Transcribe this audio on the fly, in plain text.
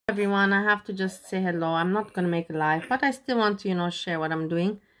Everyone, I have to just say hello. I'm not gonna make a live, but I still want to, share what I'm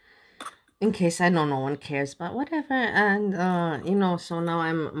doing in case I know no one cares, but whatever. And so now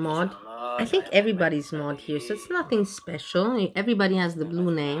I'm mod. I think everybody's mod here, so it's nothing special. Everybody has the blue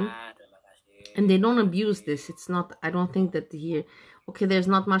name, and they don't abuse this. It's not. I don't think that here. Okay, there's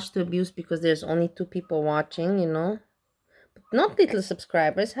not much to abuse because there's only 2 people watching. But not little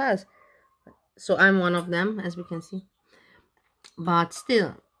subscribers has. So I'm one of them, as we can see. But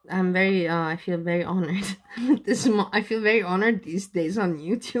still, I feel very honored. I feel very honored these days on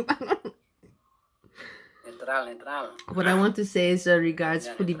YouTube. I don't know. What I want to say is regards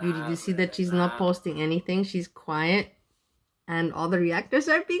Foodie Beauty. Do you see that she's not posting anything? She's quiet. And all the reactors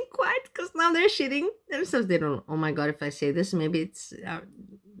are being quiet because now they're shitting themselves. They don't know. Oh my god, if I say this, maybe it's...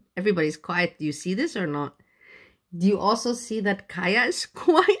 everybody's quiet. Do you see this or not? Do you also see that Kaya is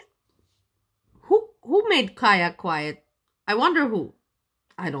quiet? Who made Kaya quiet? I wonder who.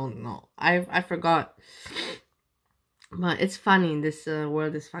 I don't know. I forgot. But it's funny. This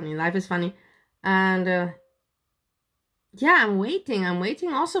world is funny. Life is funny. And yeah, I'm waiting. I'm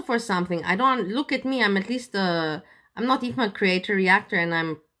waiting also for something. I don't look at me. I'm at least I'm not even a creator reactor, and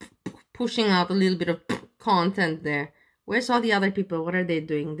I'm pushing out a little bit of content there. Where's all the other people? What are they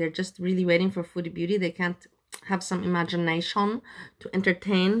doing? They're just really waiting for Foodie Beauty. They can't have some imagination to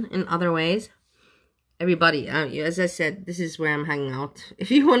entertain in other ways. Everybody, as I said, this is where I'm hanging out. If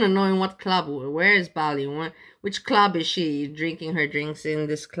you want to know in what club, where is Bali? Which club is she drinking her drinks in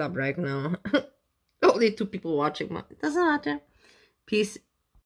this club right now? Only 2 people watching, but it doesn't matter. Peace.